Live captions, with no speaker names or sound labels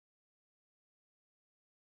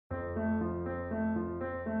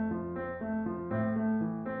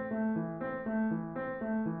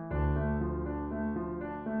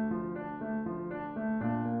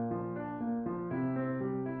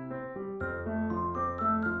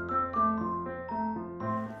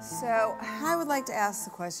So I would like to ask the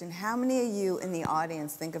question, how many of you in the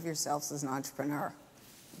audience think of yourselves as an entrepreneur?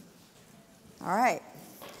 All right.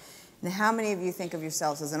 Now, how many of you think of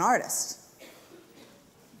yourselves as an artist?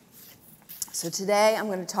 So today I'm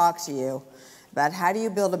going to talk to you about how do you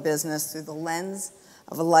build a business through the lens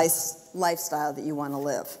of a lifestyle that you want to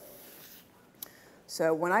live.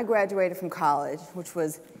 So when I graduated from college, which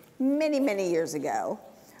was many, many years ago,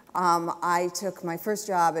 I took my first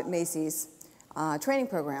job at Macy's training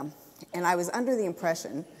program. And I was under the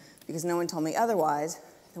impression, because no one told me otherwise,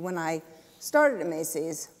 that when I started at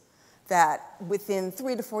Macy's, that within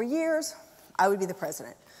 3 to 4 years, I would be the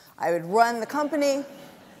president. I would run the company,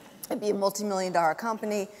 it'd be a multi-million-dollar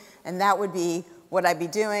company, and that would be what I'd be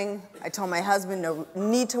doing. I told my husband, no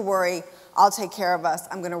need to worry, I'll take care of us,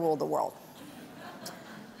 I'm going to rule the world.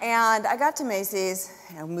 And I got to Macy's,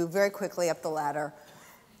 and I moved very quickly up the ladder,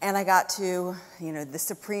 and I got to, the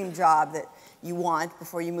supreme job that you want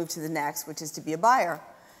before you move to the next, which is to be a buyer.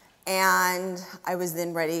 And I was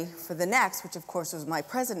then ready for the next, which of course was my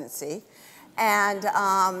presidency. And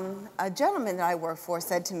a gentleman that I worked for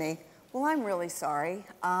said to me, well, I'm really sorry.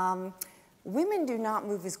 Women do not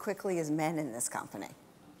move as quickly as men in this company.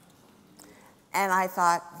 And I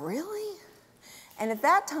thought, really? And at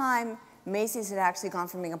that time, Macy's had actually gone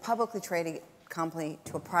from being a publicly traded company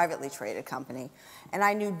to a privately traded company. And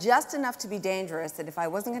I knew just enough to be dangerous that if I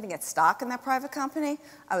wasn't going to get stock in that private company,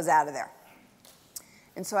 I was out of there.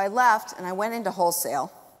 And so I left and I went into wholesale,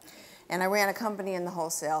 and I ran a company in the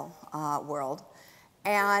wholesale world.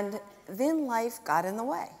 And then life got in the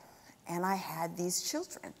way, and I had these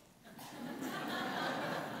children.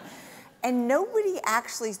 And nobody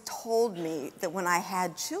actually told me that when I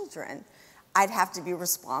had children, I'd have to be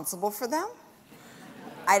responsible for them.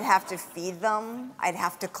 I'd have to feed them, I'd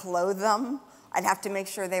have to clothe them, I'd have to make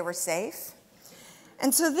sure they were safe.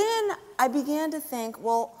 And so then I began to think,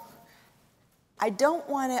 well, I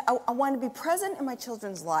want to be present in my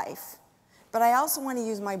children's life, but I also want to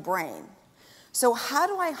use my brain. So how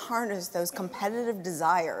do I harness those competitive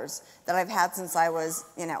desires that I've had since I was,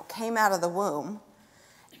 came out of the womb,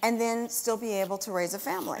 and then still be able to raise a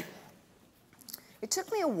family? It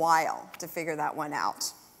took me a while to figure that one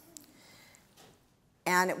out.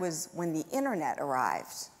 And it was when the internet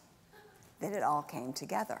arrived that it all came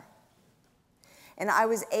together. And I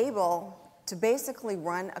was able to basically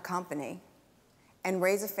run a company and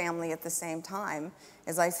raise a family at the same time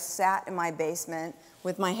as I sat in my basement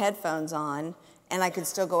with my headphones on, and I could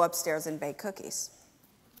still go upstairs and bake cookies.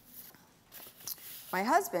 My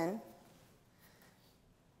husband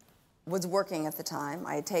was working at the time.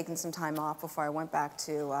 I had taken some time off before I went back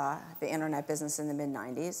to the internet business in the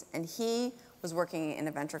mid-90s, and he was working in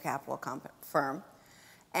a venture capital firm.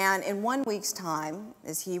 And in 1 week's time,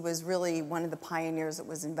 as he was really one of the pioneers that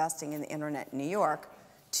was investing in the internet in New York,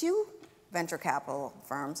 2 venture capital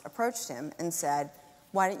firms approached him and said,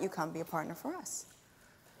 why don't you come be a partner for us?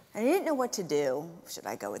 And he didn't know what to do. Should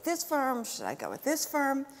I go with this firm? Should I go with this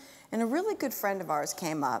firm? And a really good friend of ours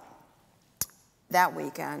came up that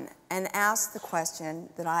weekend and asked the question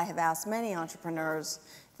that I have asked many entrepreneurs,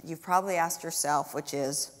 that you've probably asked yourself, which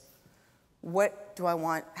is, what do I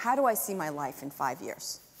want? How do I see my life in 5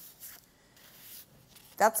 years?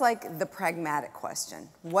 That's like the pragmatic question.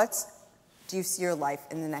 Do you see your life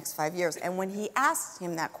in the next 5 years? And when he asked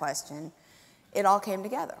him that question, it all came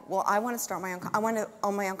together. Well, I want to start my own, I want to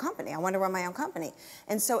own my own company. I want to run my own company.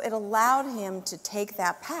 And so it allowed him to take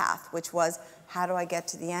that path, which was, how do I get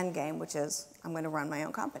to the end game, which is, I'm going to run my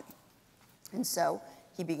own company. And so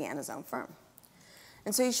he began his own firm.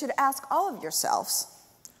 And so you should ask all of yourselves,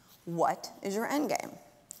 what is your end game?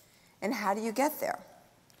 And how do you get there?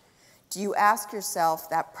 Do you ask yourself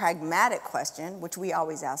that pragmatic question, which we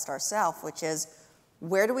always ask ourselves, which is,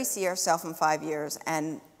 where do we see ourselves in 5 years,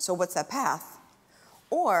 and so what's that path?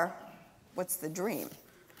 Or, what's the dream?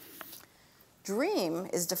 Dream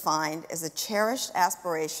is defined as a cherished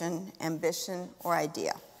aspiration, ambition, or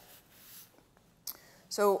idea.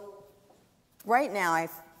 So, right now I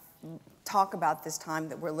talk about this time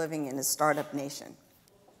that we're living in as Startup Nation.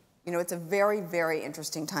 It's a very, very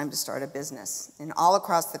interesting time to start a business. And all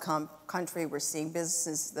across the country, we're seeing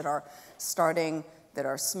businesses that are starting, that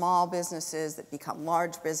are small businesses, that become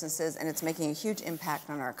large businesses, and it's making a huge impact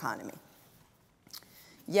on our economy.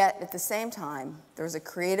 Yet, at the same time, there's a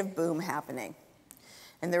creative boom happening.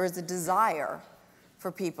 And there is a desire for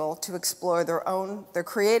people to explore their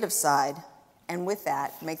creative side, and with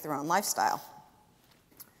that, make their own lifestyle.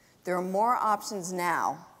 There are more options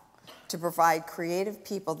now to provide creative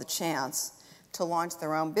people the chance to launch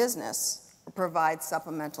their own business or provide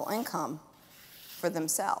supplemental income for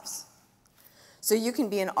themselves. So you can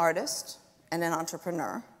be an artist and an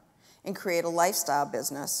entrepreneur. and create a lifestyle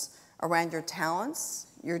business around your talents,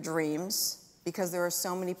 your dreams, because there are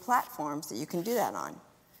so many platforms that you can do that on.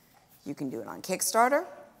 You can do it on Kickstarter,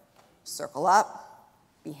 Circle Up,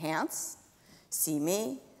 Behance, See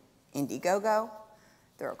Me, Indiegogo.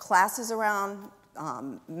 There are classes around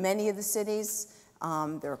many of the cities.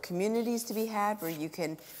 There are communities to be had where you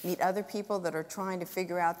can meet other people that are trying to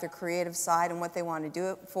figure out their creative side and what they want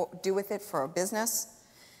to do with it for a business.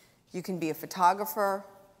 You can be a photographer.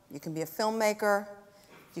 You can be a filmmaker.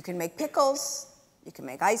 You can make pickles. You can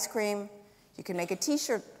make ice cream. You can make a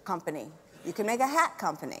t-shirt company. You can make a hat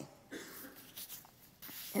company.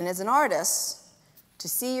 And as an artist, to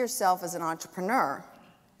see yourself as an entrepreneur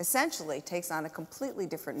essentially takes on a completely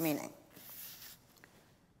different meaning.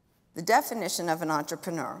 The definition of an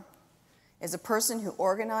entrepreneur is a person who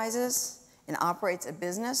organizes and operates a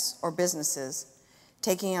business or businesses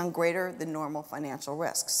taking on greater than normal financial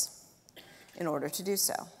risks in order to do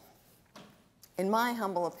so. In my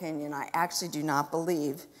humble opinion, I actually do not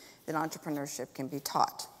believe that entrepreneurship can be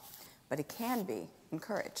taught, but it can be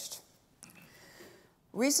encouraged.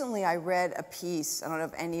 Recently, I read a piece, I don't know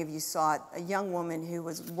if any of you saw it, a young woman who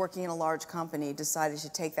was working in a large company decided to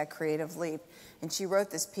take that creative leap. And she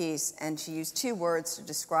wrote this piece, and she used 2 words to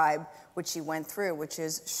describe what she went through, which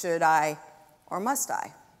is, should I or must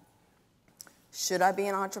I? Should I be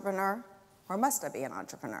an entrepreneur or must I be an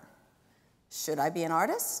entrepreneur? Should I be an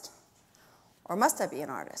artist or must I be an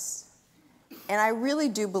artist? And I really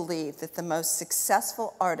do believe that the most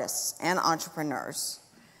successful artists and entrepreneurs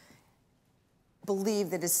believe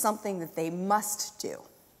that it's something that they must do,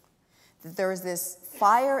 that there is this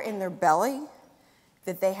fire in their belly,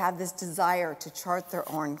 that they have this desire to chart their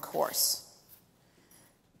own course.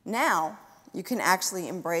 Now, you can actually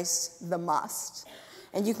embrace the must,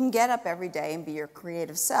 and you can get up every day and be your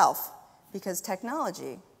creative self, because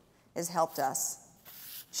technology has helped us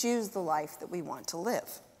choose the life that we want to live.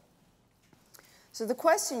 So the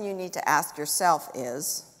question you need to ask yourself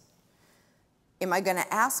is, am I going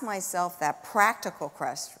to ask myself that practical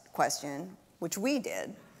question, which we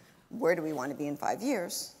did, where do we want to be in 5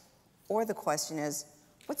 years? Or the question is,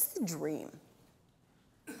 what's the dream?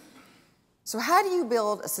 So how do you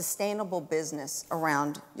build a sustainable business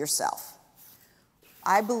around yourself?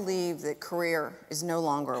 I believe that career is no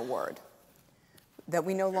longer a word, that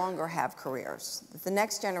we no longer have careers, that the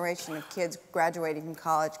next generation of kids graduating from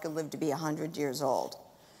college could live to be 100 years old.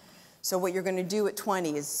 So what you're going to do at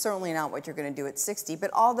 20 is certainly not what you're going to do at 60, but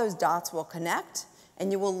all those dots will connect,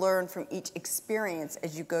 and you will learn from each experience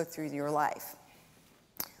as you go through your life.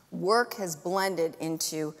 Work has blended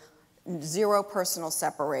into zero personal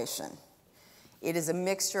separation. It is a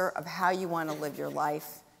mixture of how you want to live your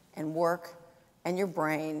life, and work and your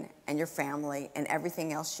brain and your family and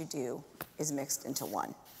everything else you do is mixed into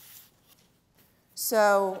one.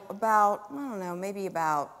 So about, I don't know, maybe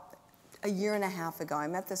about a year and a half ago, I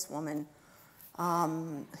met this woman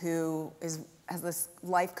who has this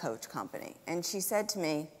life coach company. And she said to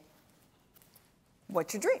me,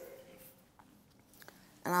 what's your dream?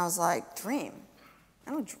 And I was like, dream?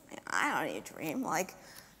 I don't need a dream. Like,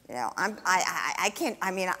 you know,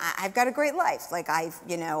 I've got a great life. Like, I'm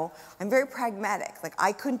very pragmatic. Like,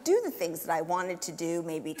 I couldn't do the things that I wanted to do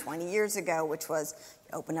maybe 20 years ago, which was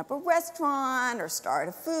open up a restaurant or start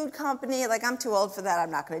a food company. Like, I'm too old for that.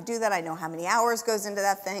 I'm not going to do that. I know how many hours goes into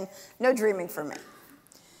that thing. No dreaming for me.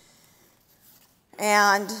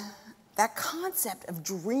 And that concept of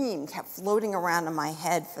dream kept floating around in my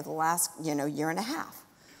head for the last, year and a half.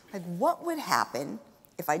 Like, what would happen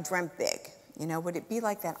if I dreamt big? Would it be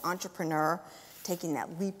like that entrepreneur taking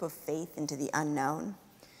that leap of faith into the unknown?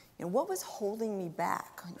 What was holding me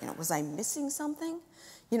back? Was I missing something?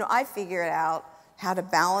 I figured out how to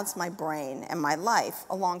balance my brain and my life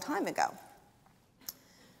a long time ago.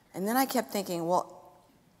 And then I kept thinking, well,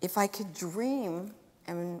 if I could dream,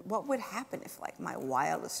 what would happen if, like, my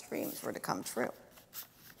wildest dreams were to come true?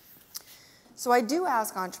 So I do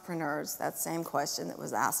ask entrepreneurs that same question that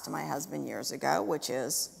was asked to my husband years ago, which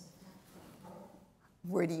is,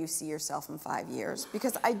 where do you see yourself in 5 years?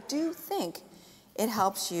 Because I do think it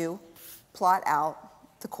helps you plot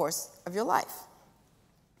out the course of your life.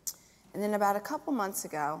 And then about a couple months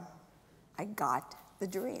ago, I got the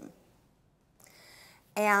dream.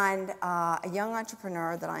 And a young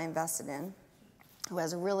entrepreneur that I invested in, who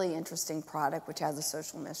has a really interesting product which has a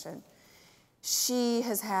social mission, she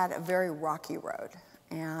has had a very rocky road.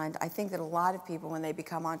 And I think that a lot of people, when they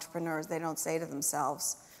become entrepreneurs, they don't say to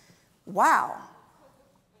themselves, wow,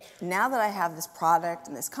 now that I have this product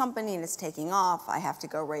and this company and it's taking off, I have to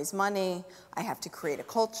go raise money, I have to create a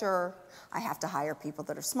culture, I have to hire people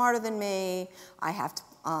that are smarter than me, I have to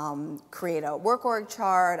create a work org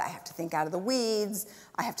chart, I have to think out of the weeds,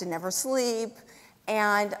 I have to never sleep.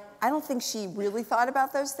 And I don't think she really thought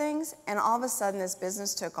about those things, and all of a sudden this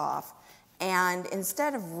business took off. And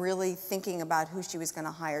instead of really thinking about who she was going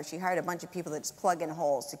to hire, she hired a bunch of people that just plug in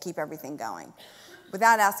holes to keep everything going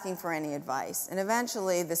without asking for any advice. And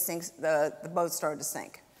eventually the boat started to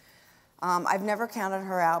sink. I've never counted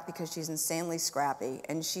her out because she's insanely scrappy,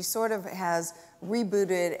 and she sort of has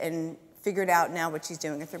rebooted and figured out now what she's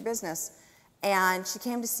doing with her business. And she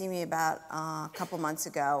came to see me about a couple months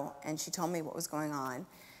ago, and she told me what was going on.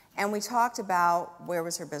 And we talked about where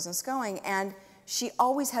was her business going, and she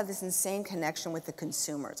always had this insane connection with the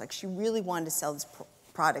consumers. Like, she really wanted to sell this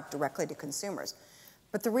product directly to consumers.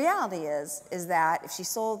 But the reality is that if she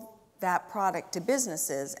sold that product to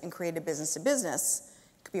businesses and created business to business,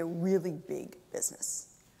 it could be a really big business.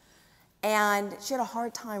 And she had a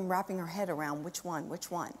hard time wrapping her head around which one.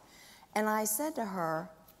 And I said to her,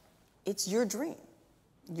 it's your dream.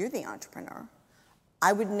 You're the entrepreneur.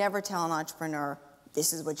 I would never tell an entrepreneur,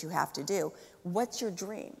 this is what you have to do. What's your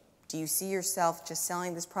dream? Do you see yourself just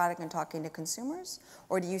selling this product and talking to consumers?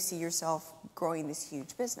 Or do you see yourself growing this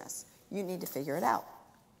huge business? You need to figure it out.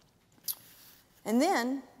 And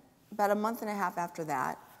then, about a month and a half after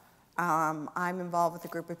that, I'm involved with a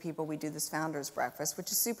group of people. We do this founders breakfast, which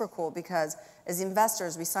is super cool because as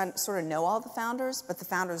investors, we sort of know all the founders, but the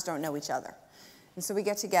founders don't know each other. And so we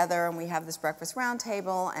get together and we have this breakfast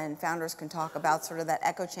roundtable, and founders can talk about sort of that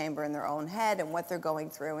echo chamber in their own head and what they're going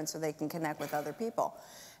through, and so they can connect with other people.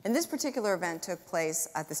 And this particular event took place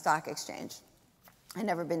at the stock exchange. I'd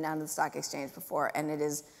never been down to the stock exchange before, and it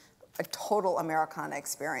is a total Americana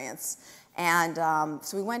experience. And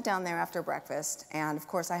so we went down there after breakfast, and of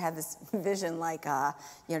course I had this vision like,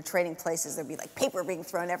 trading places, there'd be like paper being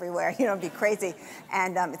thrown everywhere, it'd be crazy.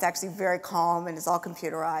 And it's actually very calm, and it's all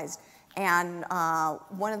computerized. And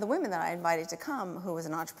one of the women that I invited to come, who was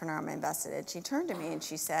an entrepreneur I'm invested in, she turned to me and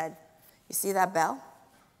she said, you see that bell?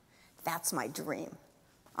 That's my dream.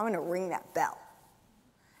 I'm going to ring that bell.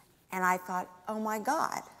 And I thought, oh my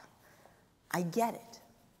God, I get it.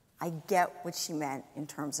 I get what she meant in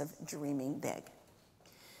terms of dreaming big.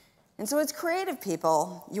 And so as creative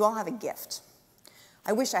people, you all have a gift.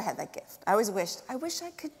 I wish I had that gift. I wish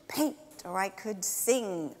I could paint, or I could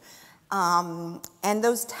sing. And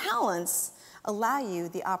those talents allow you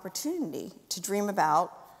the opportunity to dream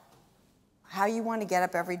about how you want to get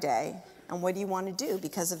up every day and what do you want to do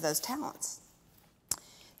because of those talents.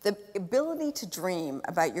 The ability to dream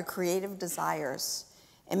about your creative desires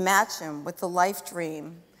and match them with the life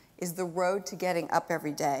dream is the road to getting up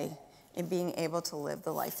every day and being able to live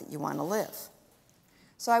the life that you want to live.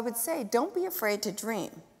 So I would say, don't be afraid to dream.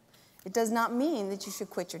 It does not mean that you should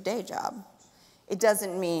quit your day job. It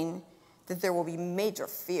doesn't mean that there will be major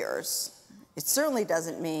fears. It certainly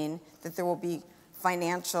doesn't mean that there will be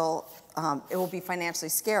it will be financially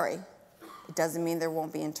scary. It doesn't mean there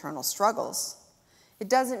won't be internal struggles. It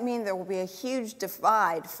doesn't mean there will be a huge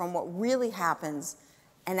divide from what really happens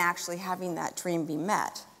and actually having that dream be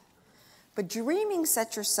met. But dreaming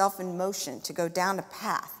sets yourself in motion to go down a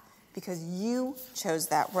path because you chose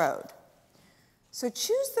that road. So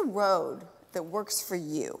choose the road that works for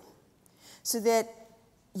you so that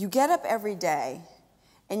you get up every day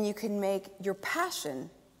and you can make your passion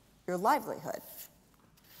your livelihood.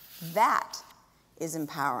 That is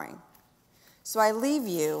empowering. So I leave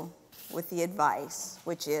you with the advice,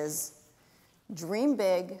 which is dream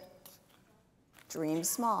big, dream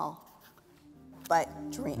small, but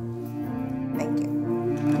dream. Thank you.